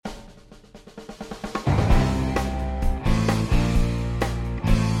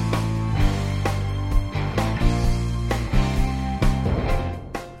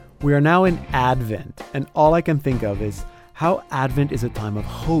We are now in Advent, and all I can think of is how Advent is a time of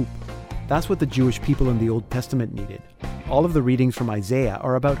hope. That's what the Jewish people in the Old Testament needed. All of the readings from Isaiah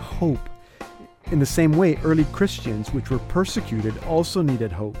are about hope. In the same way, early Christians, which were persecuted, also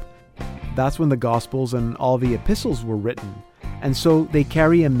needed hope. That's when the Gospels and all the epistles were written, and so they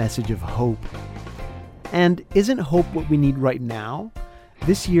carry a message of hope. And isn't hope what we need right now?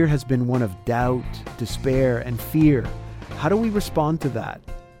 This year has been one of doubt, despair, and fear. How do we respond to that?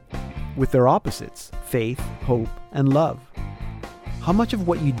 With their opposites, faith, hope, and love. How much of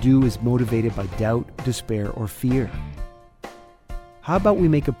what you do is motivated by doubt, despair, or fear? How about we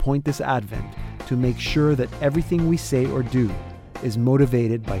make a point this Advent to make sure that everything we say or do is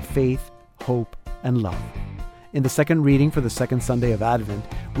motivated by faith, hope, and love? In the second reading for the second Sunday of Advent,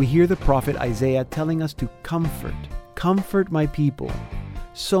 we hear the prophet Isaiah telling us to comfort my people.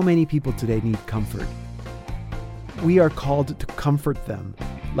 So many people today need comfort. We are called to comfort them,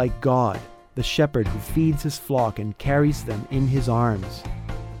 like God, the shepherd who feeds his flock and carries them in his arms.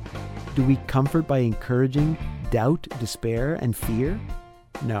 Do we comfort by encouraging doubt, despair, and fear?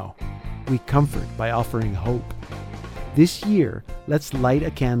 No. We comfort by offering hope. This year, let's light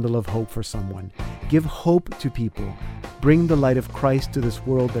a candle of hope for someone. Give hope to people. Bring the light of Christ to this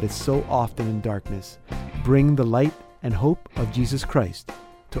world that is so often in darkness. Bring the light and hope of Jesus Christ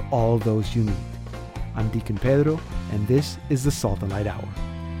to all those you meet. I'm Deacon Pedro, and this is the Salt and Light Hour.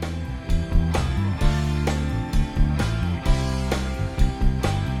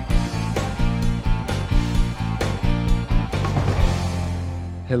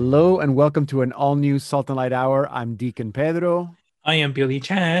 Hello and welcome to an all-new Salt and Light Hour. I'm Deacon Pedro. I am Billy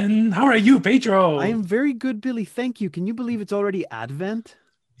Chan. How are you, Pedro? I am very good, Billy. Thank you. Can you believe it's already Advent?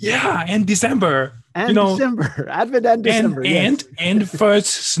 Yeah, and December. December. Advent and December. And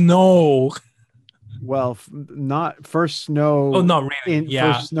first snow. Well, not first snow. Oh, not really.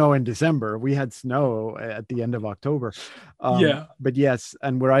 First snow in December. We had snow at the end of October. But yes,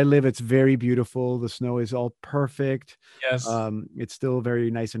 and where I live, it's very beautiful. The snow is all perfect. Yes. It's still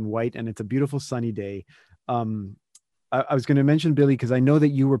very nice and white, and it's a beautiful sunny day. I was going to mention, Billy, because I know that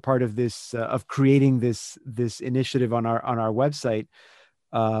you were part of this, of creating this initiative on our website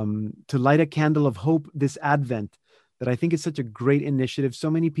to light a candle of hope this Advent. That I think is such a great initiative. So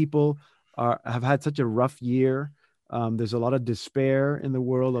many people have had such a rough year. There's a lot of despair in the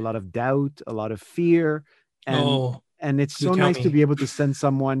world, a lot of doubt, a lot of fear, and it's so nice to be able to send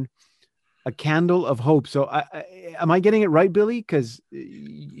someone a candle of hope. So, am I getting it right, Billy? Because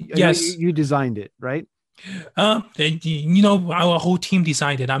yes, you designed it, right? Our whole team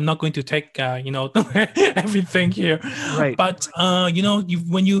decided. I'm not going to take everything here, right? But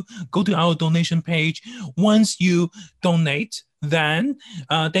when you go to our donation page, once you donate, then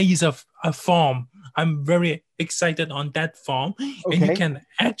there is a form. I'm very excited on that form, and you can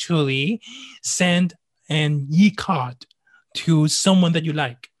actually send an e-card to someone that you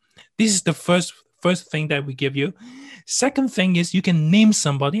like. This is the first thing that we give you. Second thing is you can name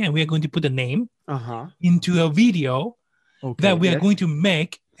somebody, and we are going to put a name into a video that we are going to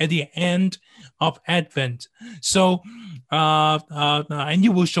make at the end of Advent. So, and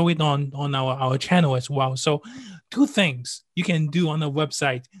you will show it on our channel as well. So, two things you can do on the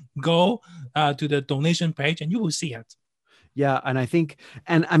website. Go to the donation page, and you will see it. Yeah, and I think,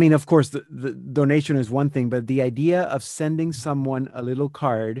 and I mean, of course, the donation is one thing, but the idea of sending someone a little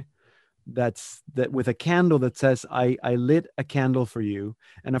card that with a candle that says, I lit a candle for you.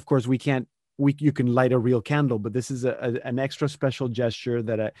 And of course, you can light a real candle, but this is an extra special gesture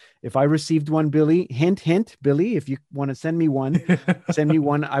that if I received one, Billy, hint, Billy, if you want to send me one,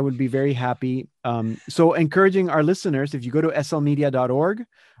 I would be very happy. So encouraging our listeners, if you go to slmedia.org,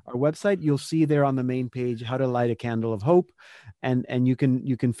 our website, you'll see there on the main page how to light a candle of hope, and you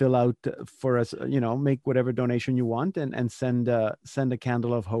can fill out for us, make whatever donation you want and send a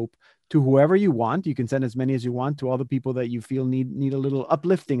candle of hope to whoever you want. You can send as many as you want to all the people that you feel need a little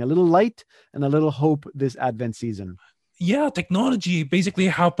uplifting, a little light, and a little hope this Advent season. Yeah, technology basically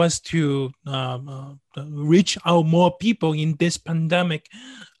help us to reach out more people in this pandemic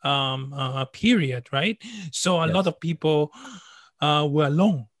period, right? So a lot of people were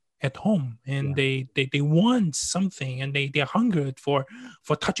alone at home, and they want something, and they're hungered for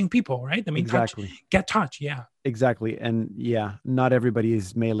touching people, right? I mean, exactly. Get touch, yeah. Exactly. And not everybody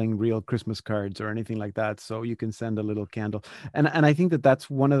is mailing real Christmas cards or anything like that. So you can send a little candle. And I think that's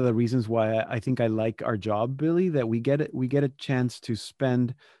one of the reasons why I think I like our job, Billy, that we get a chance to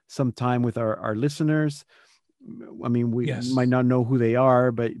spend some time with our listeners. I mean, we might not know who they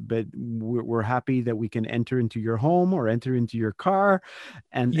are, but we're happy that we can enter into your home or enter into your car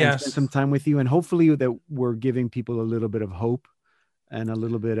and spend some time with you. And hopefully that we're giving people a little bit of hope and a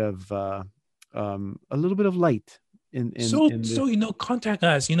little bit of light in this. So contact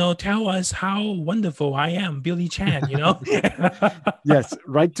us, tell us how wonderful I am, Billy Chan, Yes,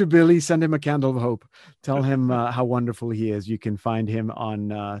 write to Billy, send him a candle of hope, tell him how wonderful he is. You can find him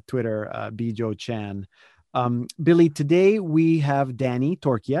on Twitter, Bijo Chan. Billy, today we have Danny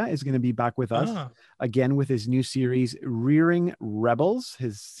Torkia is going to be back with us again with his new series, Rearing Rebels,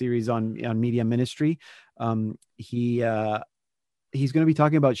 his series on media ministry. He's going to be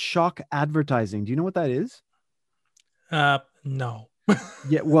talking about shock advertising. Do you know what that is? No.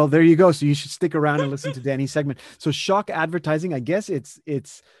 Yeah, well, there you go. So you should stick around and listen to Danny's segment. So shock advertising, I guess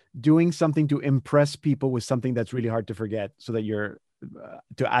it's doing something to impress people with something that's really hard to forget, so that you're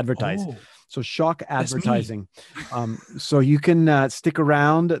to advertise. So shock advertising. So you can stick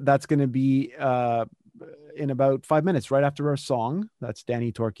around. That's going to be in about 5 minutes, right after our song. That's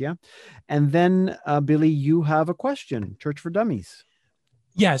Danny Torkia. And then Billy, you have a question, Church for Dummies.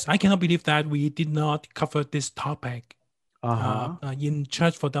 Yes, I cannot believe that we did not cover this topic in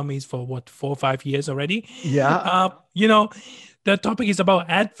Church for Dummies for 4 or 5 years already. Yeah. The topic is about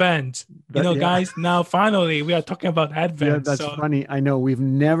Advent. Guys, now finally we are talking about Advent. Yeah, that's funny. I know we've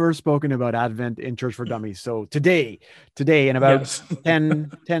never spoken about Advent in Church for Dummies. So today in about 10,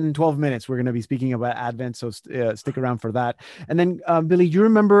 12 minutes, we're going to be speaking about Advent. So stick around for that. And then Billy, do you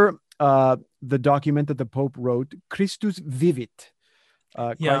remember the document that the Pope wrote, Christus Vivit?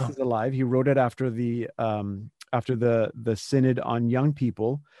 Christ is alive. He wrote it after the Synod on young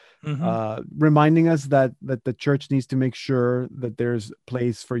people, reminding us that the church needs to make sure that there's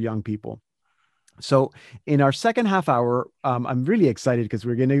place for young people. So in our second half hour, I'm really excited because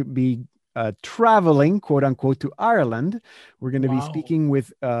we're going to be traveling, quote unquote, to Ireland. We're going to be speaking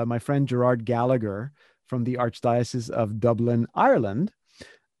with my friend Gerard Gallagher from the Archdiocese of Dublin, Ireland.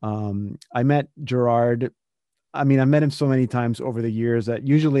 I met Gerard. I mean, I've met him so many times over the years that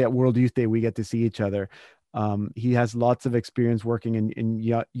usually at World Youth Day, we get to see each other. He has lots of experience working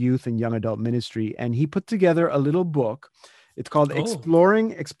in youth and young adult ministry. And he put together a little book. It's called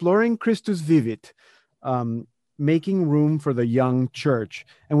Exploring Christus Vivit, Making Room for the Young Church.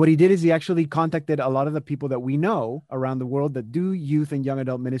 And what he did is he actually contacted a lot of the people that we know around the world that do youth and young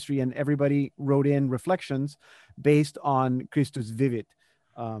adult ministry. And everybody wrote in reflections based on Christus Vivit.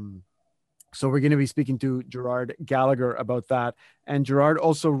 So we're going to be speaking to Gerard Gallagher about that. And Gerard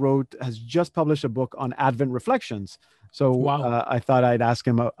also has just published a book on Advent reflections. So I thought I'd ask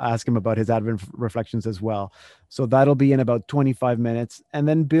him about his Advent reflections as well. So that'll be in about 25 minutes. And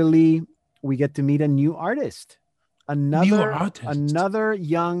then Billy, we get to meet a new artist, another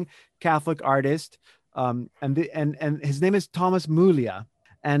young Catholic artist. And his name is Thomas Muglia.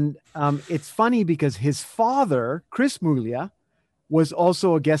 And it's funny because his father, Chris Muglia, was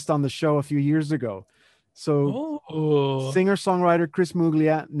also a guest on the show a few years ago. So singer-songwriter Chris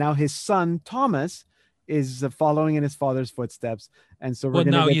Muglia, now his son Thomas is following in his father's footsteps. And so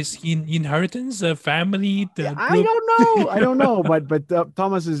we're is inheritance, a family? I don't know. But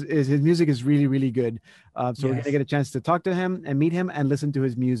Thomas his music is really, really good. So we're going to get a chance to talk to him and meet him and listen to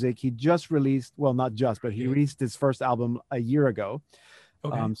his music. He just released, well, not just, but he released his first album a year ago.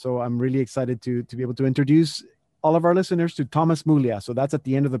 Okay. So I'm really excited to be able to introduce all of our listeners to Thomas Muglia. So that's at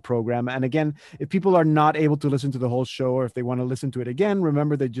the end of the program. And again, if people are not able to listen to the whole show, or if they want to listen to it again,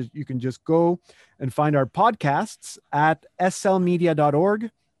 remember that you can just go and find our podcasts at slmedia.org,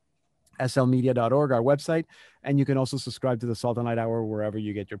 our website. And you can also subscribe to the Salt and Light Hour wherever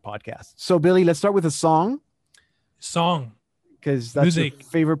you get your podcasts. So Billy, let's start with a song. Because that's your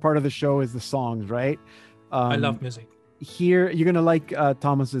favorite part of the show is the songs, right? I love music. Here, you're going to like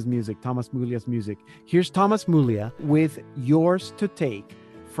Thomas Muglia's music. Here's Thomas Muglia with Yours to Take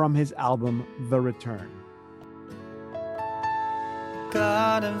from his album, The Return.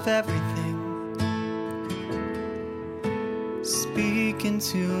 God of everything, speak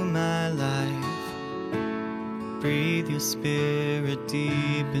into my life. Breathe your spirit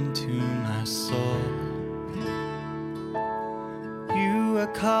deep into my soul. You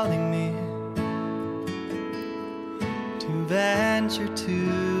are calling me to venture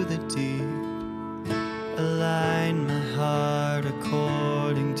to the deep, align my heart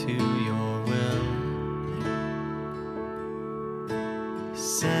according to your will.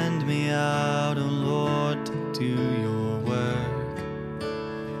 Send me out, O Lord, to do your work.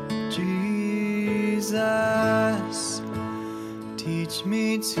 Jesus, teach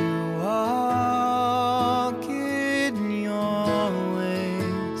me to walk in your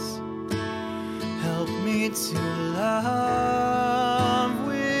ways. Help me to love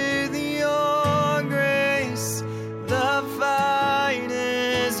with your grace. The fight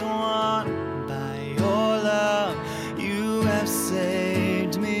is won by your love. You have saved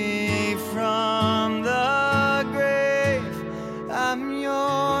I'm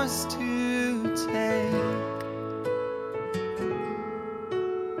yours to take.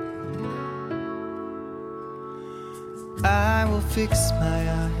 I will fix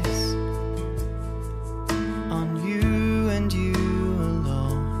my eyes on you and you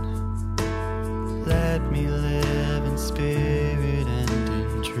alone. Let me live in spirit and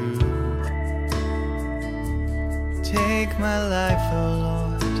in truth. Take my life, oh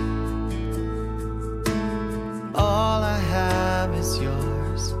Lord. All I have is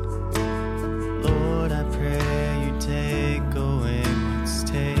yours. Lord, I pray you take away what's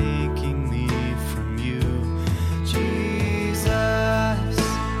taking me from you. Jesus,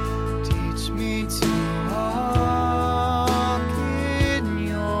 teach me to walk in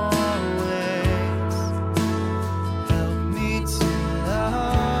your ways. Help me to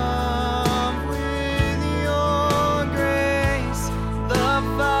love with your grace. The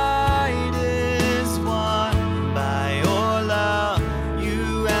fight is won by your love.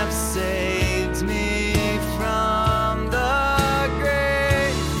 You have saved me from the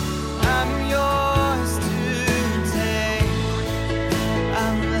grave. I'm yours to take.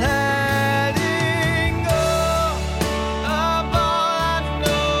 I'm letting go of all I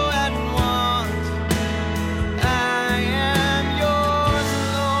know and want. I am yours,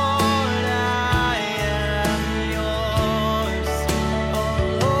 Lord. I am yours. Oh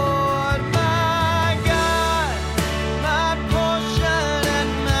Lord, my God, my portion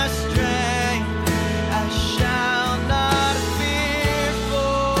and my strength. I shall not fear,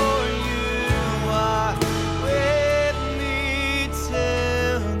 for you are with me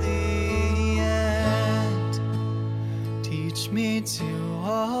till the end. Teach me to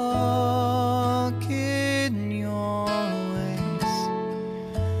walk in your ways.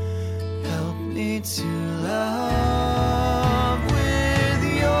 Help me to love with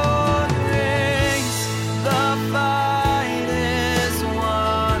your grace. The fight is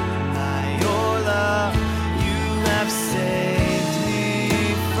won by your love. You have saved me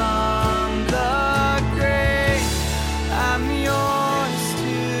from the grave. I'm yours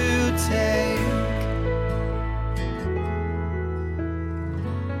to take.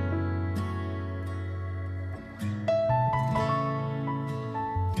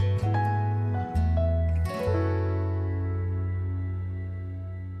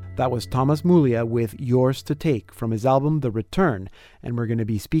 That was Thomas Mulia with Yours to Take from his album The Return, and we're going to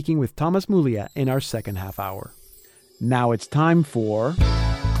be speaking with Thomas Mulia in our second half hour. Now it's time for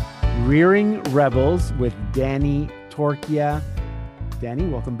Rearing Rebels with Danny Torchia. Danny,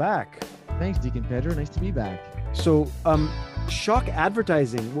 welcome back. Thanks, Deacon Pedro. Nice to be back. So, shock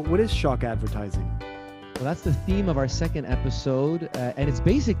advertising. What is shock advertising? Well, that's the theme of our second episode, and it's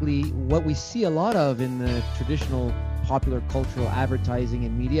basically what we see a lot of in the traditional popular cultural advertising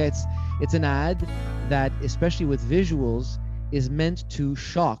and media. It's an ad that, especially with visuals, is meant to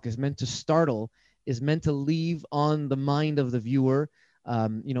shock, is meant to startle, is meant to leave on the mind of the viewer,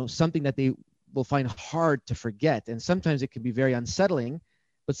 something that they will find hard to forget. And sometimes it can be very unsettling,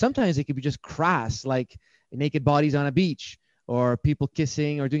 but sometimes it can be just crass, like naked bodies on a beach, or people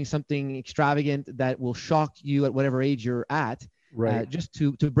kissing, or doing something extravagant that will shock you at whatever age you're at. Right. Just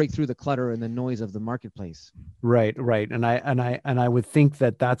to break through the clutter and the noise of the marketplace. Right. And I would think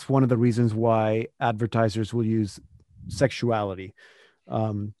that that's one of the reasons why advertisers will use sexuality.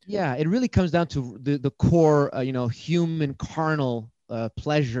 Yeah, it really comes down to the core, human carnal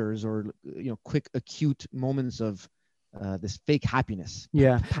pleasures, or quick acute moments of this fake happiness.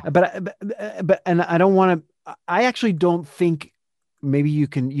 Yeah, but and I don't want to. I actually don't think. Maybe you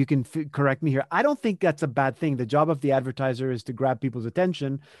can correct me here. I don't think that's a bad thing. The job of the advertiser is to grab people's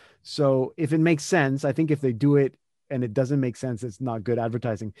attention. So if it makes sense, I think if they do it and it doesn't make sense, it's not good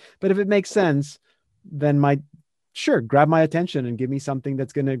advertising. But if it makes sense, then grab my attention and give me something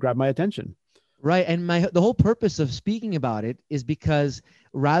that's going to grab my attention. Right. And the whole purpose of speaking about it is because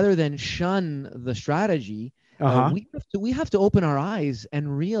rather than shun the strategy, we have to open our eyes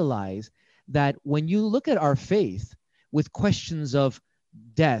and realize that when you look at our faith with questions of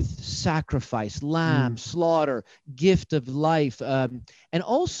death, sacrifice, lamb, slaughter, gift of life, and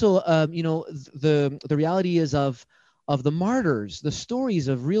also, the reality is of the martyrs, the stories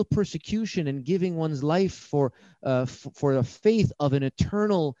of real persecution and giving one's life for the faith of an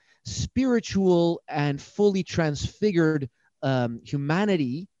eternal, spiritual, and fully transfigured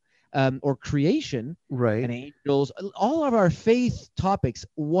humanity, or creation, right, and angels. All of our faith topics.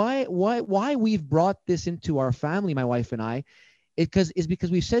 Why we've brought this into our family, my wife and I, because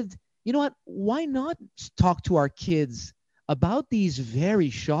we've said, you know what? Why not talk to our kids about these very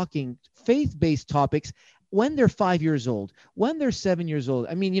shocking faith-based topics when they're 5 years old, when they're 7 years old?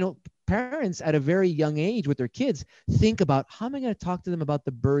 I mean, parents at a very young age with their kids think about, how am I going to talk to them about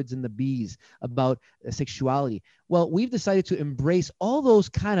the birds and the bees, about sexuality? Well, we've decided to embrace all those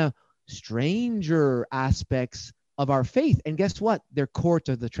kind of stranger aspects of our faith. And guess what? They're core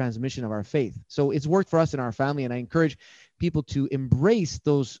to the transmission of our faith. So it's worked for us in our family. And I encourage people to embrace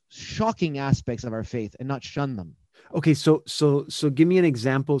those shocking aspects of our faith and not shun them. Okay, so give me an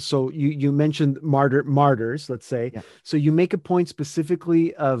example. So you mentioned martyrs, let's say. Yeah. So you make a point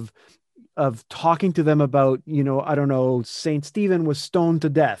specifically of talking to them about, I don't know, Saint Stephen was stoned to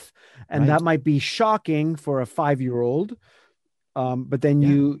death, and that might be shocking for a 5-year-old. But then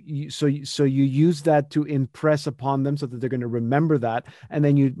you use that to impress upon them so that they're going to remember that, and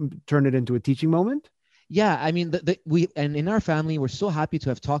then you turn it into a teaching moment. Yeah, I mean, we and in our family, we're so happy to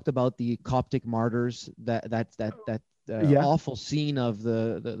have talked about the Coptic martyrs, that awful scene of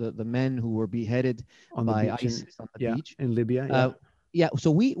the men who were beheaded by ISIS on the beach in Libya.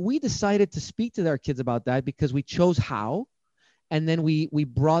 So we decided to speak to our kids about that because we chose how, and then we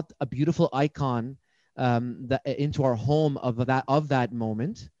brought a beautiful icon into our home of that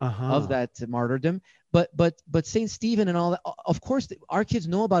moment, of that martyrdom. But Saint Stephen and all that, of course, our kids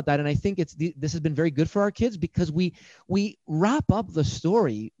know about that, and I think this has been very good for our kids because we wrap up the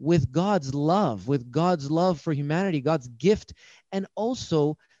story with God's love for humanity, God's gift, and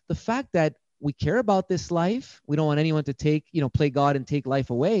also the fact that we care about this life. We don't want anyone to play God and take life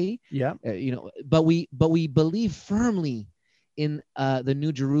away. Yeah. But we believe firmly in the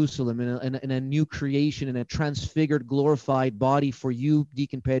New Jerusalem, in a new creation, in a transfigured, glorified body for you,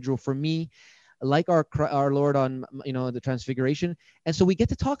 Deacon Pedro, for me, like our Lord on the Transfiguration. And so we get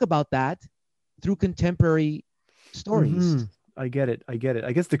to talk about that through contemporary stories. Mm-hmm. I get it.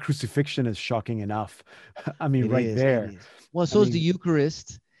 I guess the crucifixion is shocking enough. I mean, there. Well, so is the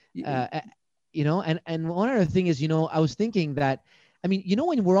Eucharist. And one other thing is, I was thinking that,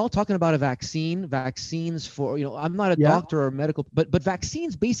 when we're all talking about vaccines for, I'm not a doctor or medical, but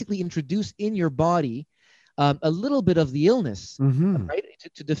vaccines basically introduce in your body a little bit of the illness, right,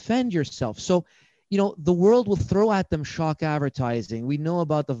 to defend yourself. So, the world will throw at them shock advertising. We know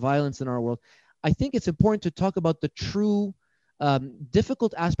about the violence in our world. I think it's important to talk about the true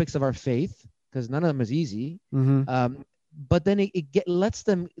difficult aspects of our faith, because none of them is easy. But then it lets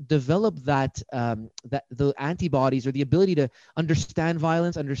them develop that the antibodies or the ability to understand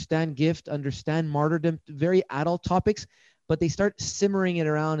violence, understand gift, understand martyrdom, very adult topics, but they start simmering it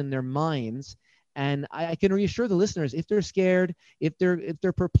around in their minds. And I can reassure the listeners, if they're scared, if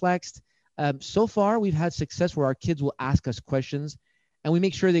they're perplexed, so far we've had success where our kids will ask us questions, and we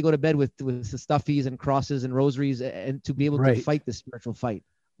make sure they go to bed with the stuffies and crosses and rosaries, and to be able to fight this spiritual fight.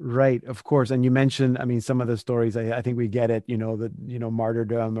 Right, of course. And you mentioned, some of the stories, I think we get it,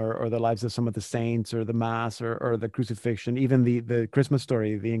 martyrdom or the lives of some of the saints, or the mass, or the crucifixion, even the Christmas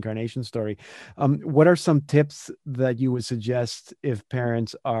story, the incarnation story. What are some tips that you would suggest if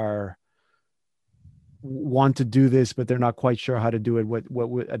parents want to do this, but they're not quite sure how to do it? What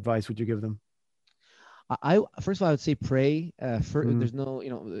advice would you give them? First of all, I would say pray. There's no,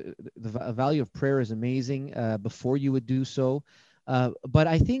 the value of prayer is amazing before you would do so. But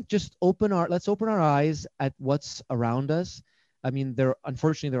I think just let's open our eyes at what's around us.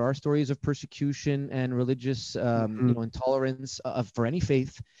 Unfortunately, there are stories of persecution and religious, intolerance for any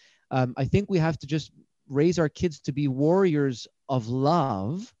faith. I think we have to just raise our kids to be warriors of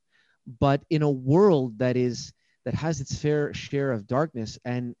love, but in a world that has its fair share of darkness,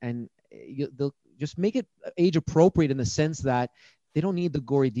 and they'll just make it age appropriate in the sense that they don't need the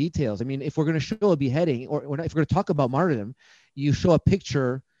gory details. If we're going to show a beheading, or if we're going to talk about martyrdom, you show a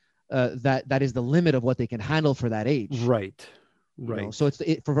picture that is the limit of what they can handle for that age. Right. So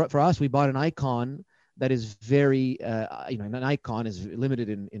for us, we bought an icon that is very, an icon is limited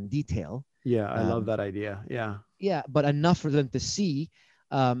in detail. Yeah, I love that idea. Yeah. Yeah, but enough for them to see,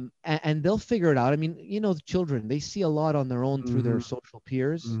 and they'll figure it out. The children, they see a lot on their own through their social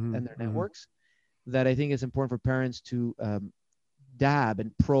peers and their networks, that I think it's important for parents to dab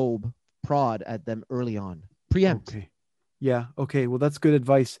and prod at them early on. Preempt. Okay. Yeah. Okay. Well, that's good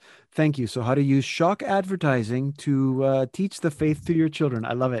advice. Thank you. So how to use shock advertising to teach the faith to your children.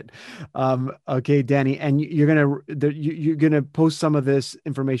 I love it. Okay, Danny, and you're gonna post some of this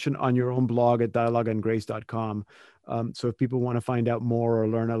information on your own blog at dialogueandgrace.com. So if people want to find out more or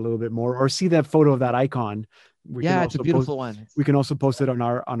learn a little bit more or see that photo of that icon, it's a beautiful one. We can also post it on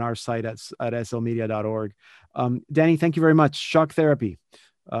our site at slmedia.org. Danny, thank you very much. Shock therapy.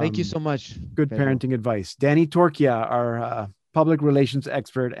 Thank you so much. Good parenting advice. Danny Torchia, our public relations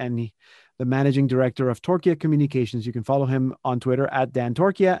expert and the managing director of Torchia Communications. You can follow him on Twitter at Dan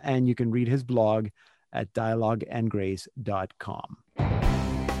Torchia, and you can read his blog at dialogueandgrace.com.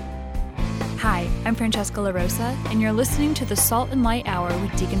 Hi, I'm Francesca LaRosa, and you're listening to the Salt and Light Hour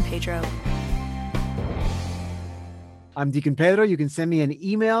with Deacon Pedro. I'm Deacon Pedro. You can send me an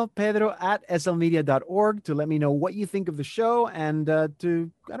email, pedro@slmedia.org, to let me know what you think of the show and to,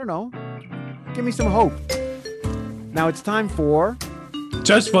 I don't know, give me some hope. Now it's time for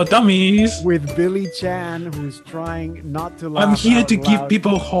Just for Dummies with Billy Chan, who's trying not to laugh. I'm here to loud. give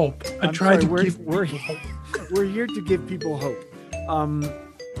people hope. We're here to give people hope.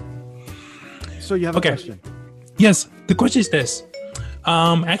 So you have a question? Yes, the question is this.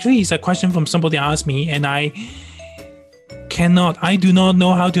 Actually, it's a question from somebody asked me, and I do not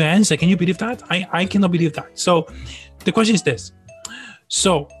know how to answer. Can you believe that? I cannot believe that. So the question is this.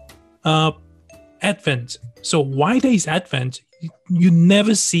 So Advent. So why there is Advent? You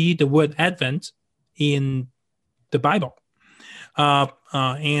never see the word Advent in the Bible. And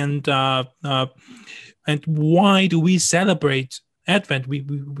why do we celebrate Advent?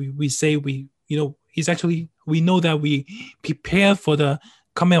 We say it's actually, we know that we prepare for the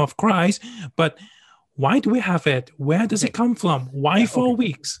coming of Christ, but why do we have it? Where does it come from? Why 4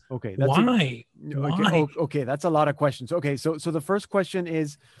 weeks? Okay. Why? Okay. That's a lot of questions. Okay. So the first question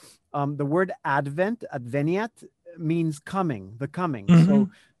is, the word Advent, Adveniat, means coming, the coming. Mm-hmm.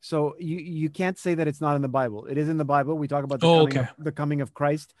 So you can't say that it's not in the Bible. It is in the Bible. We talk about the coming of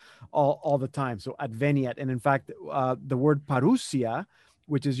Christ all the time. So Adveniat. And in fact, the word parousia,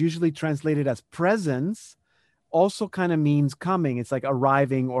 which is usually translated as presence, also kind of means coming. It's like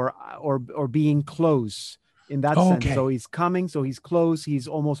arriving or being close in that sense. So he's coming, so he's close, he's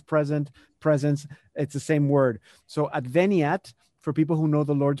almost present, presence. It's the same word. So Adveniat, for people who know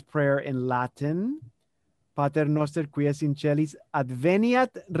the Lord's Prayer in Latin, Pater noster qui es in celis, adveniat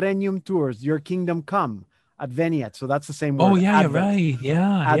regnum tuus, your kingdom come. Adveniat. So that's the same word. Oh yeah, Advent. you're right.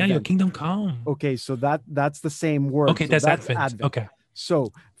 Yeah, Advent. your kingdom come. Okay, so that's the same word. Okay, so that's Advent. Okay.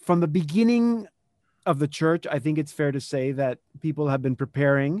 So from the beginning of the church, I think it's fair to say that people have been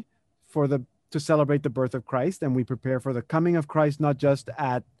preparing to celebrate the birth of Christ, and we prepare for the coming of Christ, not just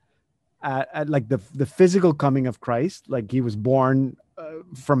at like the physical coming of Christ, like he was born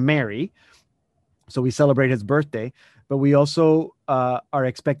from Mary. So we celebrate his birthday, but we also are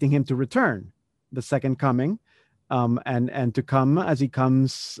expecting him to return, the second coming, and to come as he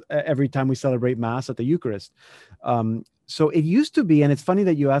comes every time we celebrate Mass at the Eucharist. So it used to be, and it's funny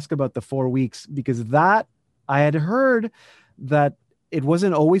that you ask about the 4 weeks, because that I had heard that it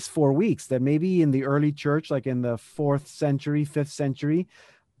wasn't always 4 weeks, that maybe in the early church, like in the 4th century, 5th century,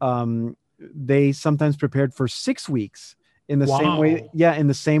 they sometimes prepared for 6 weeks in the same way. Yeah. In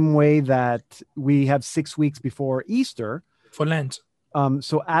the same way that we have 6 weeks before Easter for Lent.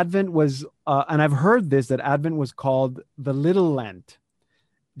 So Advent was, and I've heard this, that Advent was called the Little Lent,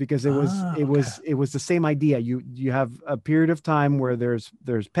 because it was the same idea. You have a period of time where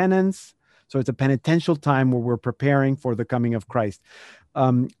there's penance, so it's a penitential time where we're preparing for the coming of Christ.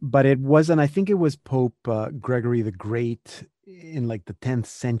 But it wasn't. I think it was Pope Gregory the Great in like the 10th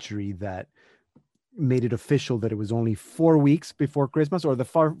century that made it official that it was only 4 weeks before Christmas, or the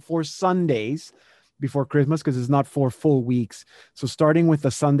 4 Sundays before Christmas, because it's not 4 full weeks. So starting with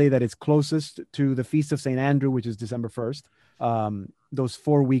the Sunday that is closest to the Feast of St. Andrew, which is December 1st, those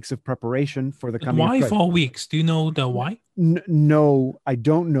 4 weeks of preparation for the coming of Christ. Why 4 weeks? Do you know the why? No, I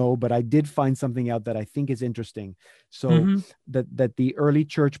don't know, but I did find something out that I think is interesting. So that the early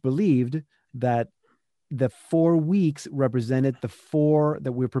church believed that the 4 weeks represented the 4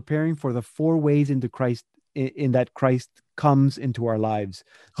 that we're preparing for, the 4 ways into Christ, in that Christ comes into our lives.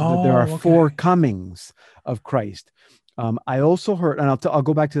 So that there are 4 comings of Christ. I also heard, and I'll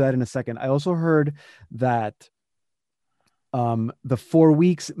go back to that in a second. I also heard that the 4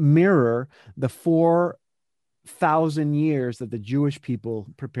 weeks mirror the 4,000 years that the Jewish people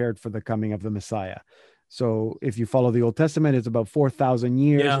prepared for the coming of the Messiah. So if you follow the Old Testament, it's about 4,000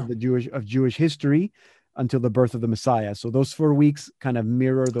 years of Jewish history until the birth of the Messiah. So those 4 weeks kind of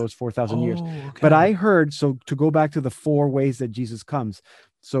mirror those 4,000 years. But I heard, so to go back to the 4 ways that Jesus comes.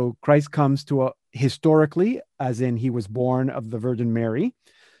 So Christ comes to historically, as in he was born of the Virgin Mary.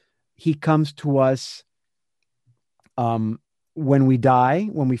 He comes to us when we die,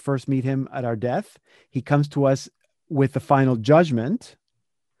 when we first meet him at our death. He comes to us with the final judgment,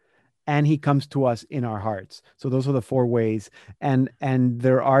 and he comes to us in our hearts. So those are the 4 ways. And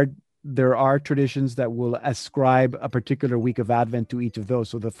there are traditions that will ascribe a particular week of Advent to each of those.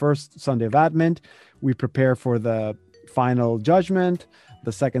 So the first Sunday of Advent, we prepare for the final judgment.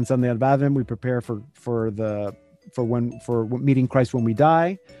 The second Sunday of Advent, we prepare for meeting Christ when we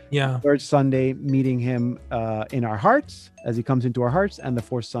die. Yeah. Third Sunday, meeting him in our hearts as he comes into our hearts, and the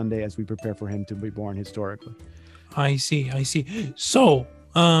fourth Sunday as we prepare for him to be born historically. I see. So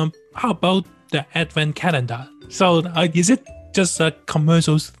how about the Advent calendar? So is it just a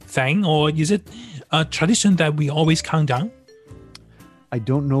commercial thing, or is it a tradition that we always count down? I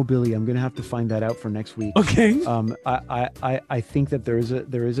don't know, Billy. I'm gonna have to find that out for next week. Okay. I think that there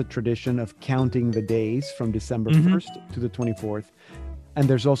is a tradition of counting the days from December 1st to the 24th, and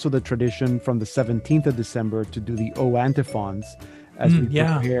there's also the tradition from the 17th of December to do the O antiphons as we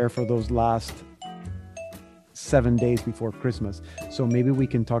prepare for those last 7 days before Christmas. So maybe we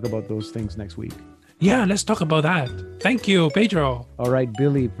can talk about those things next week. Yeah, let's talk about that. Thank you, Pedro. All right,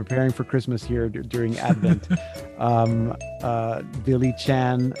 Billy, preparing for Christmas here during Advent. Billy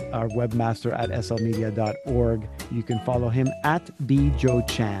Chan, our webmaster at slmedia.org. You can follow him at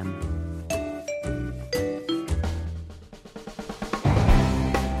bjoechan.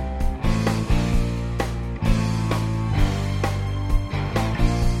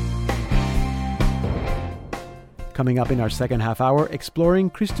 Coming up in our second half hour, exploring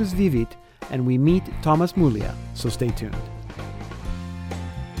Christus Vivit, and we meet Thomas Mulia, so stay tuned.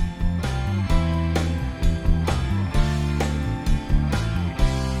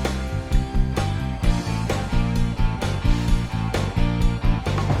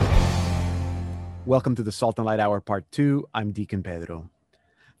 Welcome to the Salt and Light Hour Part 2. I'm Deacon Pedro.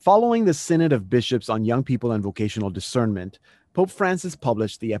 Following the Synod of Bishops on Young People and Vocational Discernment, Pope Francis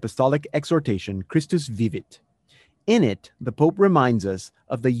published the apostolic exhortation Christus Vivit. In it, the Pope reminds us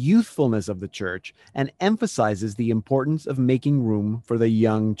of the youthfulness of the Church and emphasizes the importance of making room for the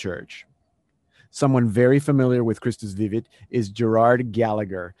young Church. Someone very familiar with Christus Vivit is Gerard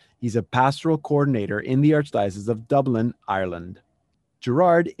Gallagher. He's a pastoral coordinator in the Archdiocese of Dublin, Ireland.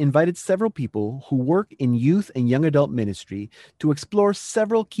 Gerard invited several people who work in youth and young adult ministry to explore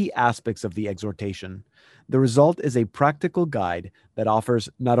several key aspects of the exhortation. The result is a practical guide that offers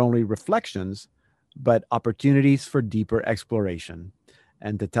not only reflections, but opportunities for deeper exploration.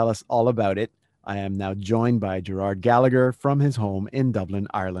 And to tell us all about it, I am now joined by Gerard Gallagher from his home in Dublin,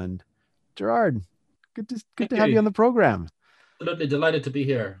 Ireland. Gerard, good to have you on the program. Absolutely delighted to be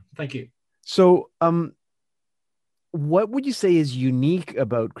here. Thank you. So, what would you say is unique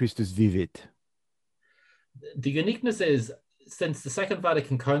about Christus Vivit? The uniqueness is, since the Second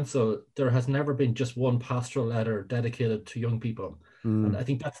Vatican Council, there has never been just one pastoral letter dedicated to young people. And I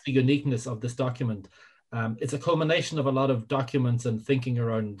think that's the uniqueness of this document. It's a culmination of a lot of documents and thinking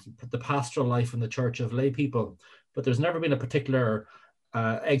around the pastoral life in the Church of lay people, but there's never been a particular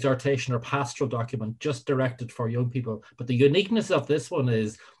exhortation or pastoral document just directed for young people. But the uniqueness of this one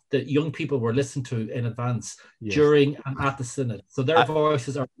is that young people were listened to in advance, during and at the Synod. So their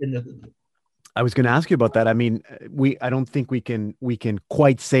voices are in the... I was going to ask you about that. I mean, I don't think we can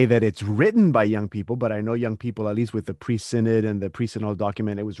quite say that it's written by young people, but I know young people, at least with the pre-synod and the pre-synodal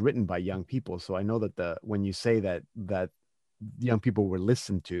document, it was written by young people. So I know that when you say that young people were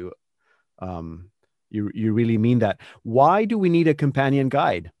listened to, you really mean that. Why do we need a companion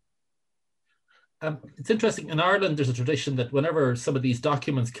guide? It's interesting. In Ireland, there's a tradition that whenever some of these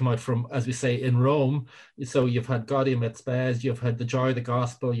documents come out from, as we say, in Rome, so you've had Gaudium et Spes, you've had the Joy of the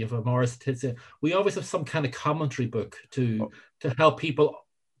Gospel, you've had Amoris Laetitia, we always have some kind of commentary book to help people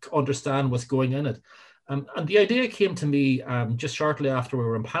understand what's going in it. And the idea came to me just shortly after we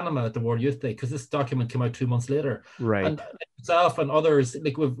were in Panama at the World Youth Day, because this document came out 2 months later. Right. And myself and others,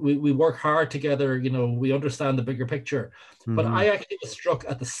 like we work hard together, we understand the bigger picture. Mm-hmm. But I actually was struck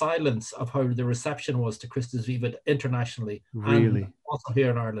at the silence of how the reception was to Christus Vivit internationally, really, and also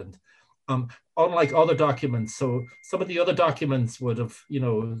here in Ireland. Unlike other documents, so some of the other documents would have,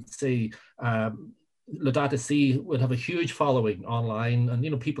 say, Laudato Si would have a huge following online,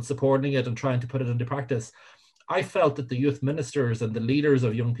 and people supporting it and trying to put it into practice. I felt that the youth ministers and the leaders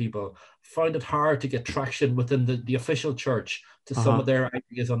of young people found it hard to get traction within the official church to some of their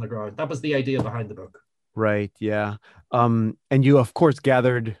ideas on the ground. That was the idea behind the book. Right. Yeah. And you, of course,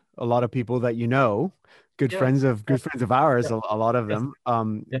 gathered a lot of people that good friends of ours, a lot of them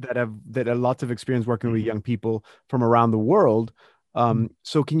that have lots of experience working with young people from around the world.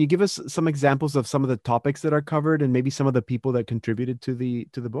 So can you give us some examples of some of the topics that are covered and maybe some of the people that contributed to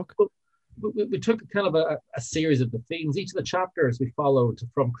the book? We took kind of a series of the themes. Each of the chapters we followed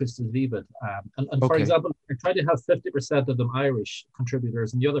from Christus Vivit. And for example, I tried to have 50% of them Irish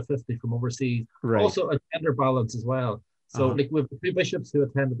contributors and the other 50 from overseas. Right. Also a gender balance as well. So like we have the 3 bishops who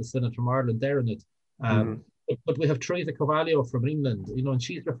attended the Synod from Ireland, they're in it. But we have Teresa Carvalho from England, and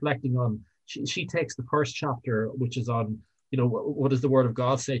she's reflecting on, she takes the first chapter, which is on, what does the Word of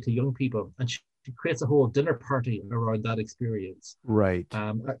God say to young people? And she creates a whole dinner party around that experience. Right.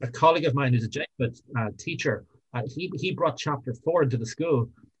 A colleague of mine who's a Jesuit teacher, he brought chapter 4 into the school,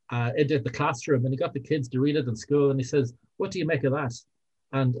 into the classroom, and he got the kids to read it in school. And he says, "What do you make of that?"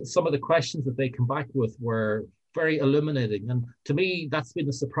 And some of the questions that they come back with were very illuminating. And to me, that's been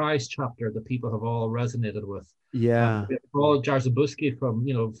a surprise chapter that people have all resonated with. Yeah. Paul Jarzabowski from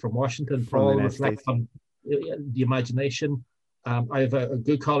Washington, Paul reflects on the imagination. I have a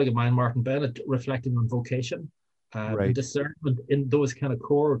good colleague of mine, Martin Bennett, reflecting on vocation, and discernment in those kind of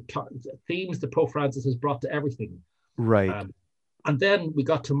core themes that Pope Francis has brought to everything. Right. And then we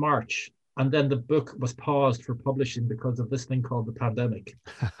got to March, and then the book was paused for publishing because of this thing called the pandemic.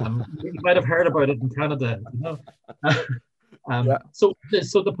 You might have heard about it in Canada, So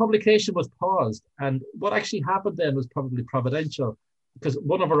the publication was paused, and what actually happened then was probably providential, because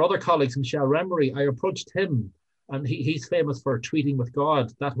one of our other colleagues, Michel Remery, I approached him, and he's famous for tweeting with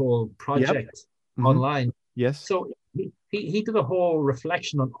God, that whole project online. Yes. So he did a whole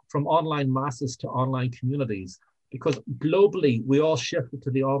reflection from online masses to online communities, because globally we all shifted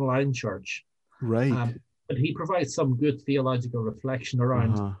to the online church. Right. But he provides some good theological reflection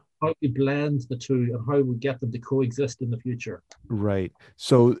around how we blend the two and how we get them to coexist in the future. Right.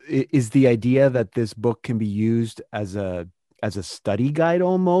 So is the idea that this book can be used as a study guide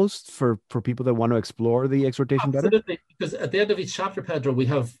almost for people that want to explore the exhortation better? Absolutely, because at the end of each chapter, Pedro,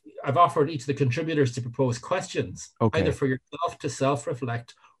 I've offered each of the contributors to propose questions, either for yourself to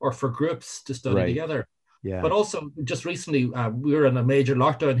self-reflect or for groups to study together. Yeah. But also, just recently, we were in a major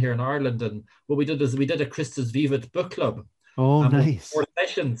lockdown here in Ireland, and what we did is we did a Christus Vivit book club. Oh, nice. 4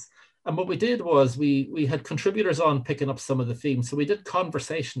 sessions. And what we did was we had contributors on picking up some of the themes. So we did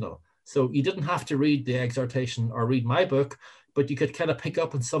conversational. So you didn't have to read the exhortation or read my book, but you could kind of pick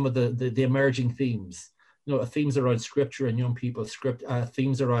up on some of the emerging themes. Themes around scripture and young people,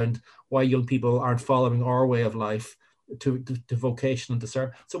 themes around why young people aren't following our way of life, to vocation and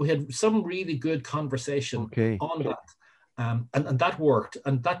discernment. So we had some really good conversation on that. And that worked.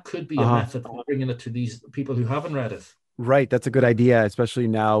 And that could be a method for bringing it to these people who haven't read it. Right. That's a good idea, especially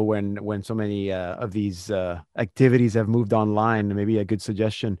now when so many of these activities have moved online. Maybe a good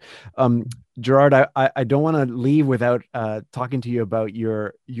suggestion. Gerard, I don't want to leave without talking to you about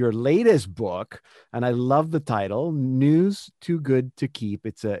your latest book. And I love the title, News Too Good to Keep.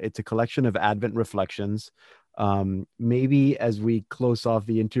 It's a collection of Advent reflections. Maybe as we close off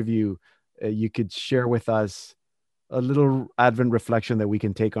the interview, you could share with us a little Advent reflection that we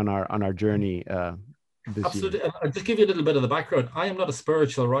can take on our journey Absolutely. And I'll just give you a little bit of the background. I am not a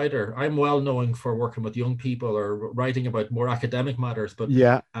spiritual writer. I'm well known for working with young people or writing about more academic matters. But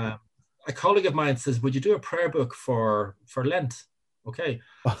a colleague of mine says, would you do a prayer book for Lent? Okay.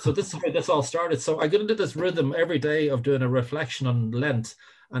 So this is how this all started. So I got into this rhythm every day of doing a reflection on Lent.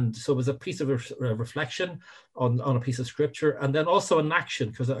 And so it was a piece of reflection on a piece of scripture, and then also an action,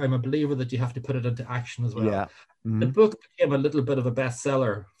 because I'm a believer that you have to put it into action as well. Yeah. Mm-hmm. The book became a little bit of a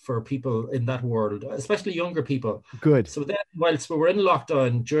bestseller for people in that world, especially younger people. Good. So then, whilst we were in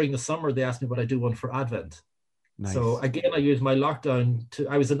lockdown during the summer, they asked me would I do one for Advent. Nice. So again, I used my lockdown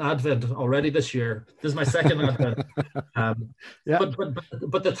I was in Advent already this year. This is my second Advent.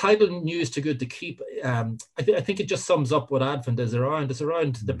 But the title "News Too Good to Keep," I think it just sums up what Advent is around. It's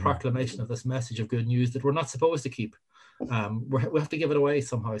around the proclamation of this message of good news that we're not supposed to keep. We have to give it away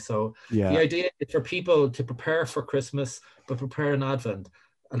somehow. So the idea is for people to prepare for Christmas, but prepare in Advent.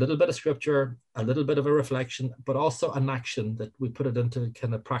 A little bit of scripture, a little bit of a reflection, but also an action that we put it into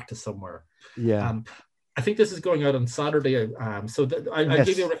kind of practice somewhere. Yeah. I think this is going out on Saturday. I'll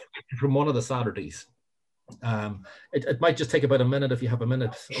give you a reflection from one of the Saturdays. It might just take about a minute if you have a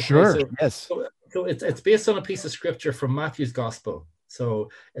minute. Okay? Sure. So it's based on a piece of scripture from Matthew's Gospel. So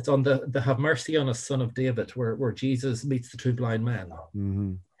it's on the "Have mercy on us, Son of David," where Jesus meets the 2 blind men.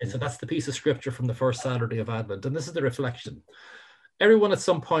 Mm-hmm. And so that's the piece of scripture from the first Saturday of Advent. And this is the reflection. Everyone at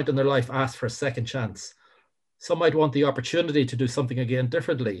some point in their life asks for a second chance. Some might want the opportunity to do something again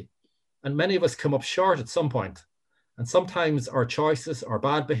differently. And many of us come up short at some point. And sometimes our choices, our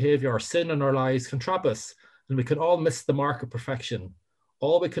bad behavior, our sin in our lives can trap us, and we can all miss the mark of perfection.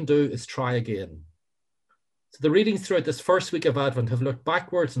 All we can do is try again. So the readings throughout this first week of Advent have looked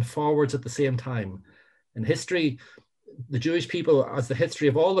backwards and forwards at the same time. In history, the Jewish people, as the history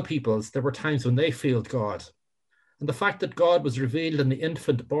of all the peoples, there were times when they failed God. And the fact that God was revealed in the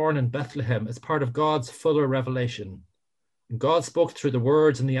infant born in Bethlehem is part of God's fuller revelation. And God spoke through the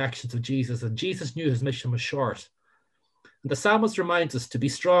words and the actions of Jesus, and Jesus knew his mission was short. And the psalmist reminds us to be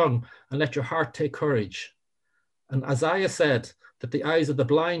strong and let your heart take courage. And Isaiah said that the eyes of the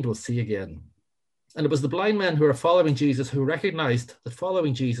blind will see again. And it was the blind men who were following Jesus who recognized that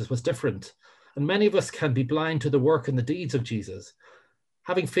following Jesus was different. And many of us can be blind to the work and the deeds of Jesus.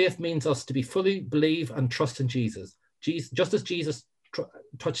 Having faith means us to be fully believe and trust in Jesus. Just as Jesus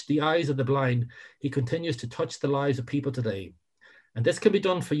touched the eyes of the blind, he continues to touch the lives of people today. And this can be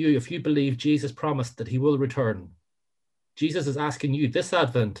done for you if you believe Jesus promised that he will return. Jesus is asking you this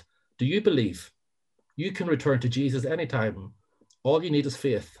Advent, do you believe? You can return to Jesus anytime. All you need is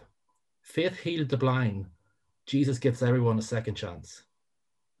faith. Faith healed the blind. Jesus gives everyone a second chance.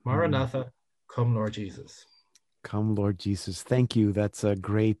 Maranatha, come Lord Jesus. Come, Lord Jesus. Thank you. That's a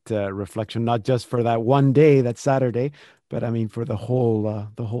great reflection, not just for that one day, that Saturday, but I mean for the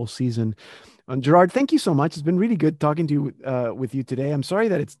whole season. Gerard, thank you so much. It's been really good talking to you with you today. I'm sorry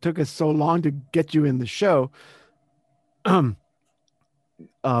that it took us so long to get you in the show.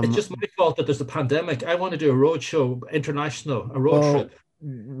 It's just my fault that there's a pandemic. I want to do a road show, international, a road trip.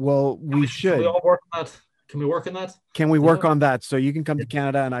 Well, we should. Can we all work on that? Can we work on that? Can we work on that? So you can come to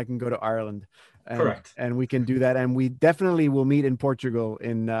Canada and I can go to Ireland. Correct. And we can do that. And we definitely will meet in Portugal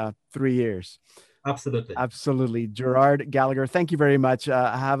in 3 years. Absolutely. Absolutely. Gerard Gallagher, thank you very much.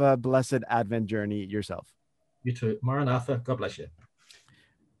 Have a blessed Advent journey yourself. You too. Maranatha. God bless you.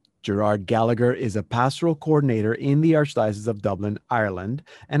 Gerard Gallagher is a pastoral coordinator in the Archdiocese of Dublin, Ireland,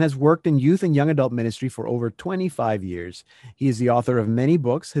 and has worked in youth and young adult ministry for over 25 years. He is the author of many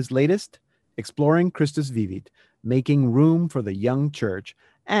books. His latest, Exploring Christus Vivit, Making Room for the Young Church,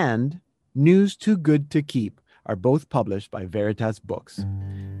 and News Too Good to Keep, are both published by Veritas Books.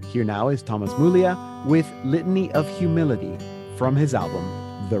 Here now is Thomas Mulia with Litany of Humility from his album,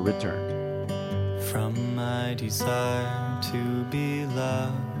 The Return. From my desire to be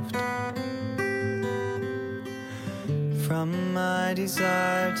loved, from my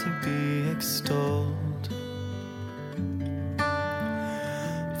desire to be extolled,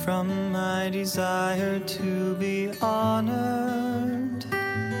 from my desire to be honored,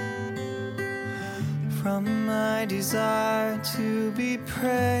 from my desire to be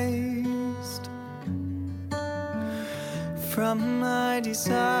praised, from my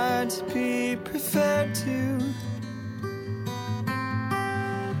desire to be preferred to,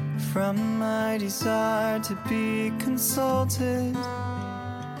 from my desire to be consulted,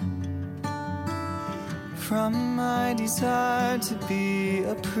 from my desire to be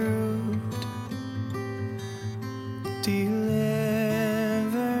approved.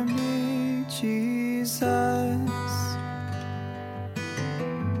 Deliver me, Jesus.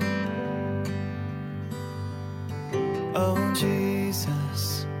 Oh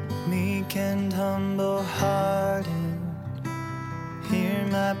Jesus, meek and humble-hearted, hear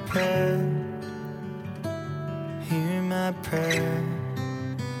my prayer, hear my prayer.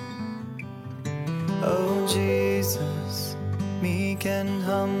 Oh Jesus, meek and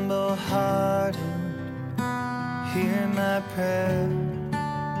humble-hearted, hear my prayer,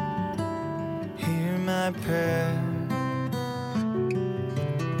 hear my prayer.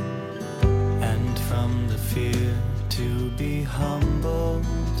 And from the fear to be humbled,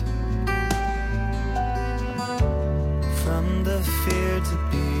 from the fear to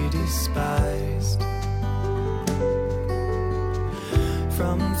be despised,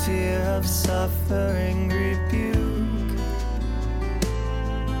 from fear of suffering rebuke,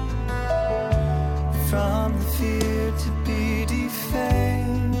 from the fear to be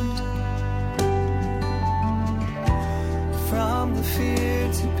defamed, from the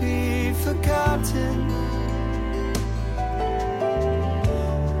fear to be forgotten,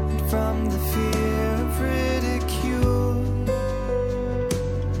 from the fear of ridicule,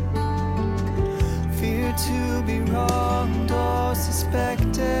 fear to be wronged or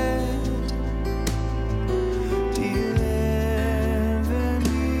suspected. Deliver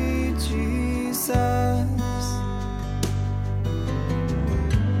me, Jesus.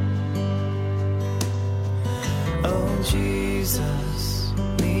 Oh Jesus,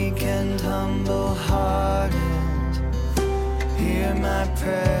 meek and humble-hearted, hear my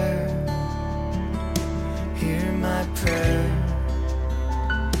prayer, hear my prayer.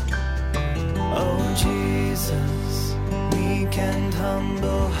 Oh Jesus, meek and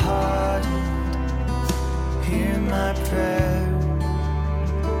humble-hearted, hear my prayer,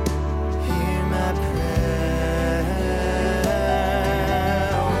 hear my prayer.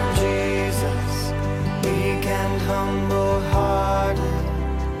 Oh Jesus, meek and humble-hearted,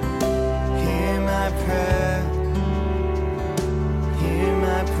 hear my prayer, hear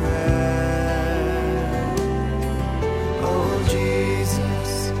my prayer. Oh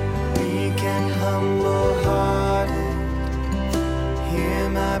Jesus, meek and humble-hearted, hear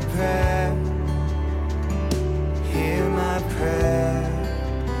my prayer, hear my prayer.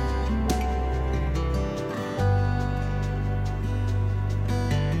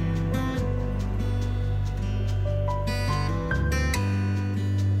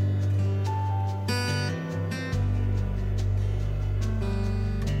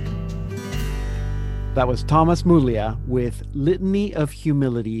 That was Thomas Muglia with Litany of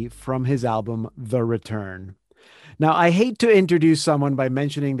Humility from his album, The Return. Now, I hate to introduce someone by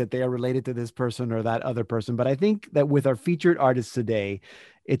mentioning that they are related to this person or that other person, but I think that with our featured artist today,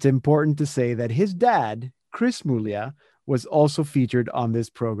 it's important to say that his dad, Chris Muglia, was also featured on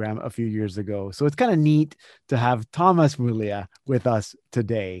this program a few years ago. So it's kind of neat to have Thomas Muglia with us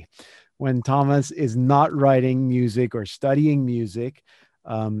today. When Thomas is not writing music or studying music,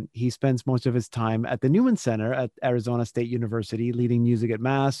 he spends most of his time at the Newman Center at Arizona State University, leading music at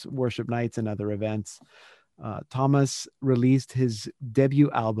Mass, worship nights, and other events. Thomas released his debut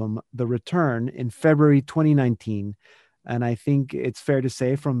album, The Return, in February 2019. And I think it's fair to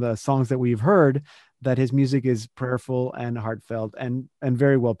say from the songs that we've heard that his music is prayerful and heartfelt and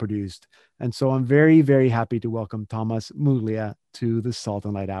very well produced. And so I'm very, very happy to welcome Thomas Muglia to the Salt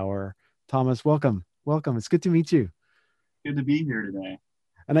and Light Hour. Thomas, welcome. Welcome. It's good to meet you. Good to be here today.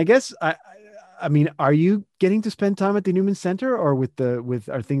 And I guess, I mean, are you getting to spend time at the Newman Center, or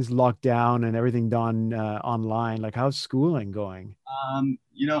are things locked down and everything done online? Like, how's schooling going?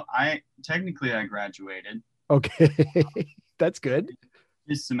 I graduated. Okay. That's good.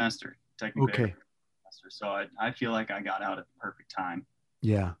 This semester, technically. Okay. So I feel like I got out at the perfect time.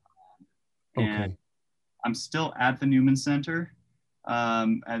 Yeah. Okay. And I'm still at the Newman Center.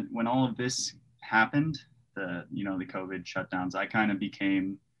 And when all of this happened, the COVID shutdowns, I kind of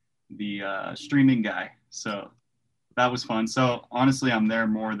became the streaming guy. So that was fun. So honestly, I'm there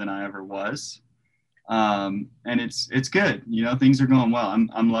more than I ever was. And it's good. Things are going well.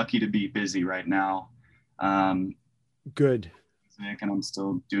 I'm lucky to be busy right now. Good. And I'm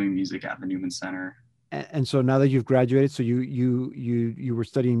still doing music at the Newman Center. And so now that you've graduated, so you were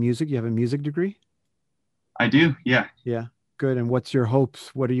studying music, you have a music degree? I do. Yeah. Yeah. Good. And what's your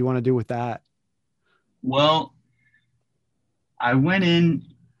hopes? What do you want to do with that? Well, I went in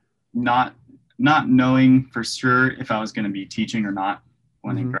not knowing for sure if I was going to be teaching or not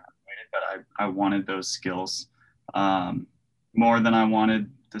when I graduated, but I wanted those skills more than I wanted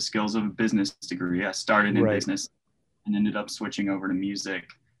the skills of a business degree. I started in business and ended up switching over to music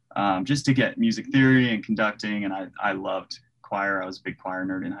just to get music theory and conducting. And I loved choir. I was a big choir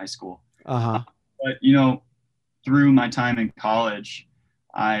nerd in high school. But, through my time in college,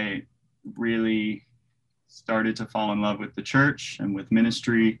 I really started to fall in love with the church and with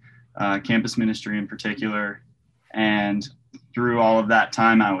ministry, campus ministry in particular. And through all of that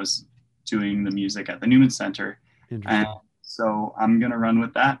time, I was doing the music at the Newman Center. And so I'm going to run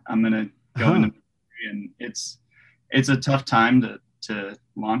with that. I'm going to go into ministry, and it's a tough time to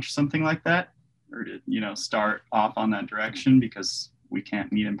launch something like that, or to, start off on that direction, because we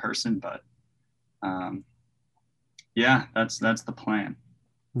can't meet in person, but yeah, that's the plan.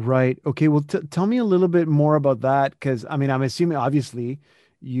 Right. Okay. Well, tell me a little bit more about that. Cause I mean, I'm assuming obviously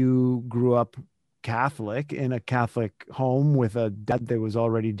you grew up Catholic in a Catholic home with a dad that was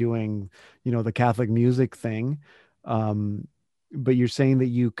already doing, the Catholic music thing. But you're saying that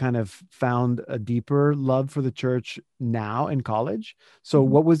you kind of found a deeper love for the church now in college. So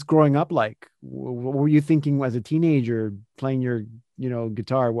what was growing up like? What were you thinking as a teenager playing your,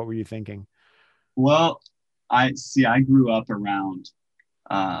 guitar? What were you thinking? Well, I grew up around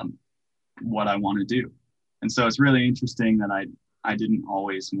what I want to do. And so it's really interesting that I didn't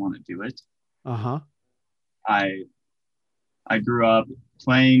always want to do it. I grew up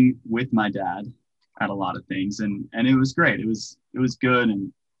playing with my dad at a lot of things, and it was great. It was good.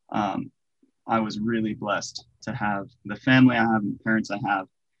 And I was really blessed to have the family I have and the parents I have.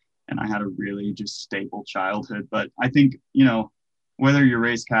 And I had a really just stable childhood. But I think, whether you're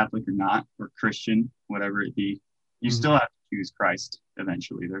raised Catholic or not, or Christian, whatever it be, you still have to choose Christ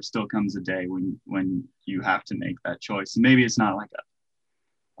eventually. There still comes a day when you have to make that choice. And maybe it's not like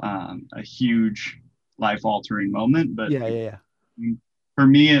a huge life-altering moment, but for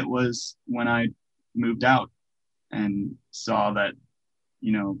me, it was when I moved out and saw that,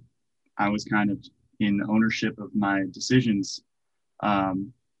 I was kind of in ownership of my decisions. I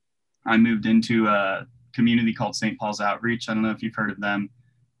moved into a community called St. Paul's Outreach. I don't know if you've heard of them.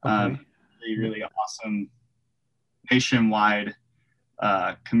 Really awesome nationwide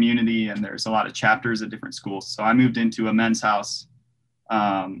community, and there's a lot of chapters at different schools. So I moved into a men's house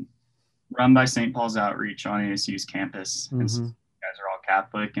run by St. Paul's Outreach on ASU's campus. And so you guys are all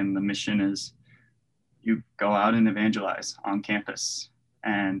Catholic, and the mission is you go out and evangelize on campus.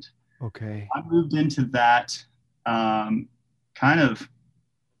 And I moved into that kind of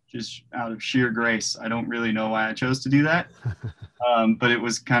just out of sheer grace. I don't really know why I chose to do that. But it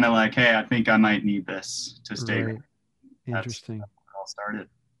was kind of like, hey, I think I might need this to stay. Right. Interesting. That's where it all started.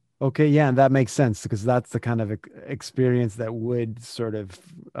 Okay. Yeah. And that makes sense, because that's the kind of experience that would sort of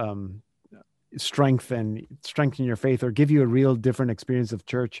strengthen your faith or give you a real different experience of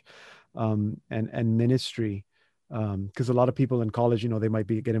church and ministry. Because a lot of people in college, they might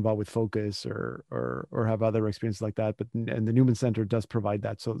get involved with Focus or have other experiences like that. And the Newman Center does provide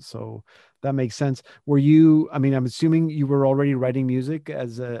that. So that makes sense. Were you? I mean, I'm assuming you were already writing music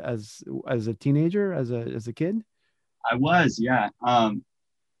as a teenager, as a kid. I was, yeah.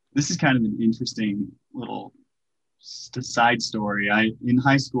 This is kind of an interesting little side story. In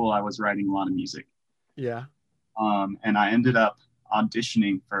high school, I was writing a lot of music. Yeah. And I ended up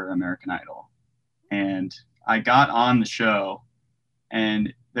auditioning for American Idol, and I got on the show,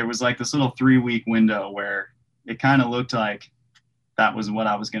 and there was like this little 3-week window where it kind of looked like that was what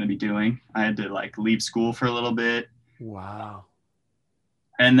I was going to be doing. I had to like leave school for a little bit. Wow.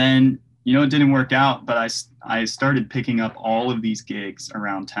 And then, it didn't work out, but I started picking up all of these gigs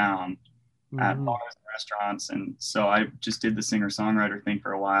around town at bars and restaurants. And so I just did the singer-songwriter thing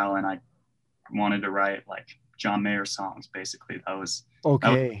for a while, and I wanted to write like John Mayer songs, basically.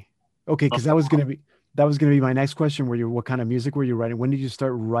 Okay, because that was going to be my next question. What kind of music were you writing? When did you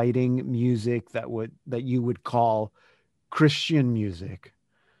start writing music that you would call Christian music?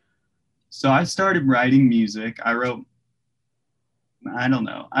 So I started writing music. I wrote, I don't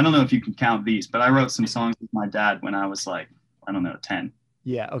know if you can count these, but I wrote some songs with my dad when I was like, 10.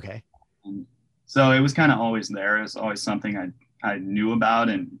 Yeah. Okay. And so it was kind of always there. It was always something I knew about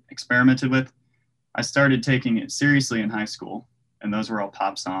and experimented with. I started taking it seriously in high school, and those were all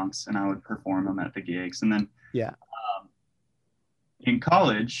pop songs, and I would perform them at the gigs. And then in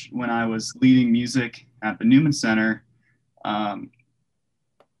college, when I was leading music at the Newman Center, I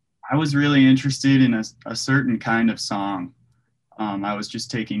was really interested in a certain kind of song. I was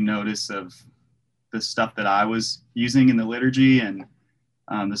just taking notice of the stuff that I was using in the liturgy and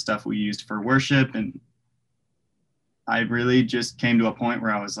the stuff we used for worship. And I really just came to a point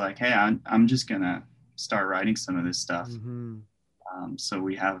where I was like, hey, I'm just going to start writing some of this stuff. So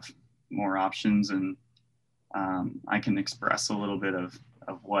we have more options, and I can express a little bit of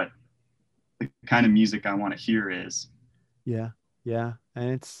what the kind of music I want to hear is. Yeah.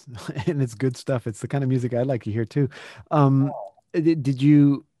 And it's good stuff. It's the kind of music I like to hear too. Did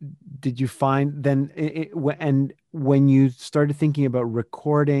you find then, and when you started thinking about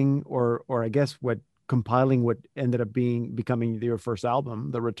recording or I guess compiling what ended up becoming your first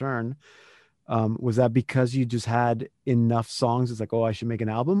album, The Return, was that because you just had enough songs? It's like, oh, I should make an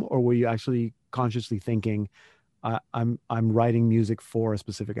album, or were you actually consciously thinking, I'm writing music for a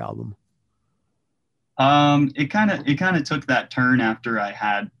specific album? It kind of took that turn after I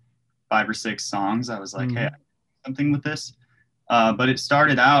had 5 or 6 songs. I was like, hey, I can do something with this. But it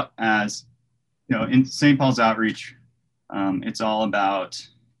started out as, in St. Paul's Outreach, it's all about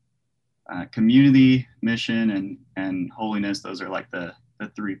community, mission, and holiness. Those are like the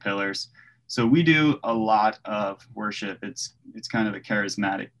 3 pillars. So we do a lot of worship. It's kind of a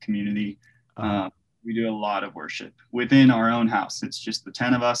charismatic community. We do a lot of worship within our own house. It's just the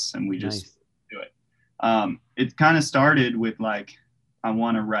 10 of us, and we just do it. It kind of started with like, I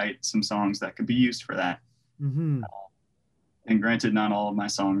want to write some songs that could be used for that. And granted, not all of my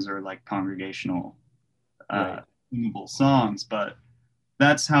songs are like congregational, singable songs, but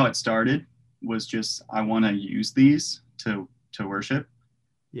that's how it started. Was just, I want to use these to worship.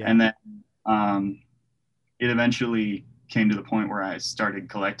 And then it eventually came to the point where I started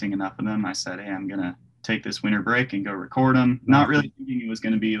collecting enough of them. I said, hey, I'm going to take this winter break and go record them. Not really thinking it was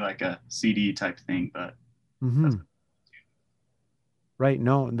going to be like a CD type thing, but. Right.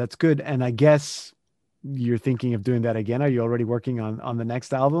 No, that's good. And I guess you're thinking of doing that again. Are you already working on the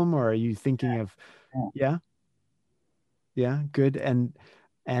next album, or are you thinking of, yeah, good.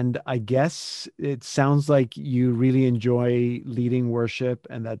 And I guess it sounds like you really enjoy leading worship,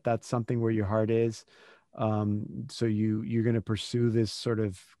 and that's something where your heart is. So you're going to pursue this sort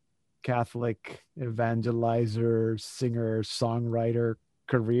of Catholic evangelizer, singer, songwriter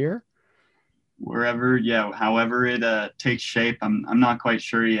career? However it takes shape. I'm not quite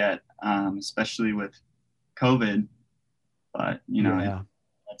sure yet, especially with COVID, but COVID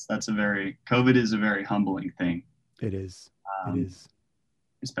is a very humbling thing. It is.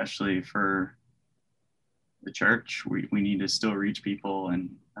 Especially for the church. We need to still reach people, and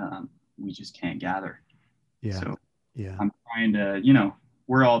we just can't gather. So I'm trying to,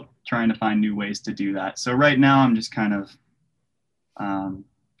 we're all trying to find new ways to do that. So right now I'm just kind of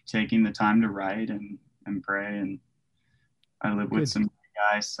taking the time to write and pray, and I live with some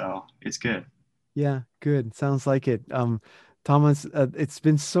guys, so it's good. Yeah, good. Sounds like it. Thomas, it's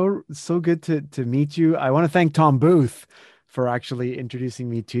been so good to meet you. I want to thank Tom Booth for actually introducing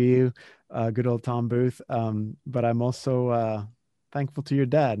me to you. Good old Tom Booth. But I'm also thankful to your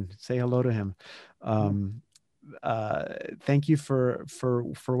dad. Say hello to him. Thank you for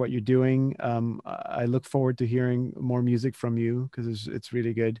what you're doing. I look forward to hearing more music from you because it's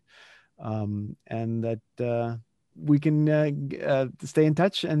really good. And that we can stay in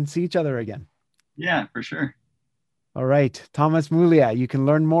touch and see each other again. Yeah, for sure. All right. Thomas Muglia. You can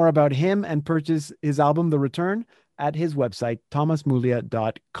learn more about him and purchase his album, The Return, at his website,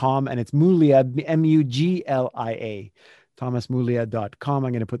 thomasmuglia.com. And it's Muglia, Muglia, thomasmuglia.com.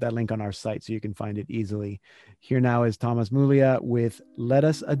 I'm going to put that link on our site so you can find it easily. Here now is Thomas Muglia with Let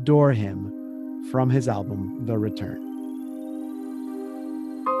Us Adore Him from his album, The Return.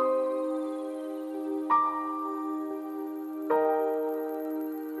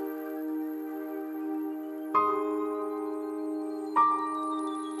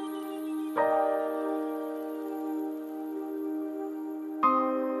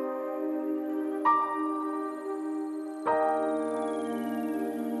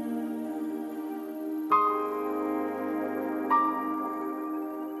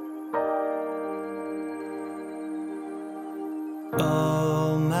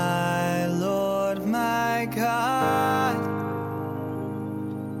 Oh, my Lord, my God,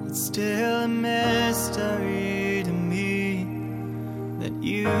 it's still a mystery to me that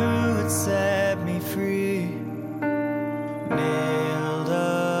you would set me free, nailed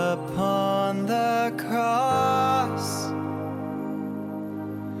upon the cross,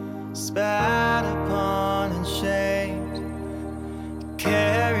 spat upon and shamed,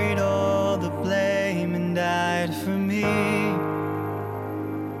 carried all the blame and died for me.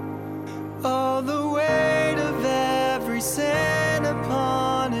 All the weight of every sin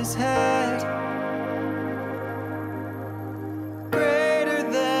upon his head, greater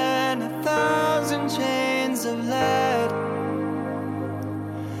than 1,000 chains of lead.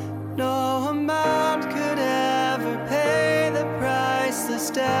 No amount could ever pay the priceless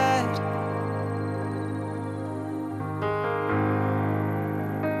debt.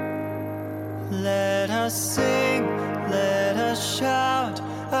 Let us sing, let us shout,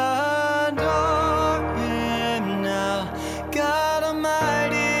 adore him now, God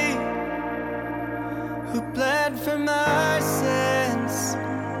Almighty, who bled for my sins.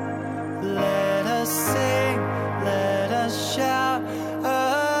 Let us sing, let us shout,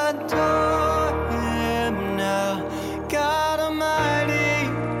 adore him now, God Almighty,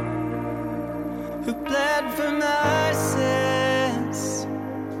 who bled for my sins.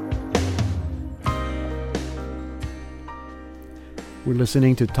 We're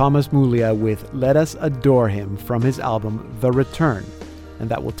listening to Thomas Muglia with Let Us Adore Him from his album, The Return. And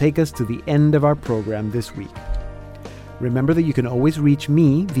that will take us to the end of our program this week. Remember that you can always reach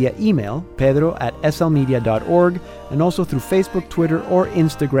me via email, pedro@slmedia.org, and also through Facebook, Twitter, or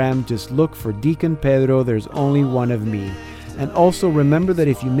Instagram. Just look for Deacon Pedro. There's only one of me. And also remember that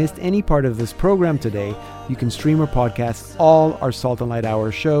if you missed any part of this program today, you can stream or podcast all our Salt and Light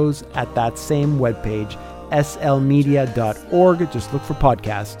Hour shows at that same webpage, slmedia.org. Just look for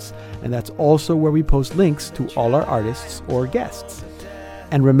podcasts. And that's also where we post links to all our artists or guests.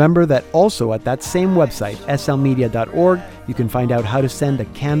 And remember that also at that same website, slmedia.org, you can find out how to send a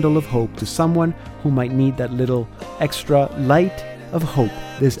candle of hope to someone who might need that little extra light of hope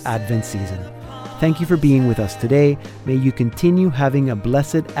this Advent season. Thank you for being with us today. May you continue having a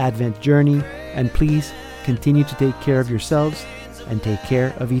blessed Advent journey, and please continue to take care of yourselves and take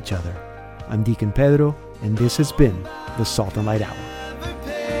care of each other. I'm Deacon Pedro, and this has been the Salt and Light Hour.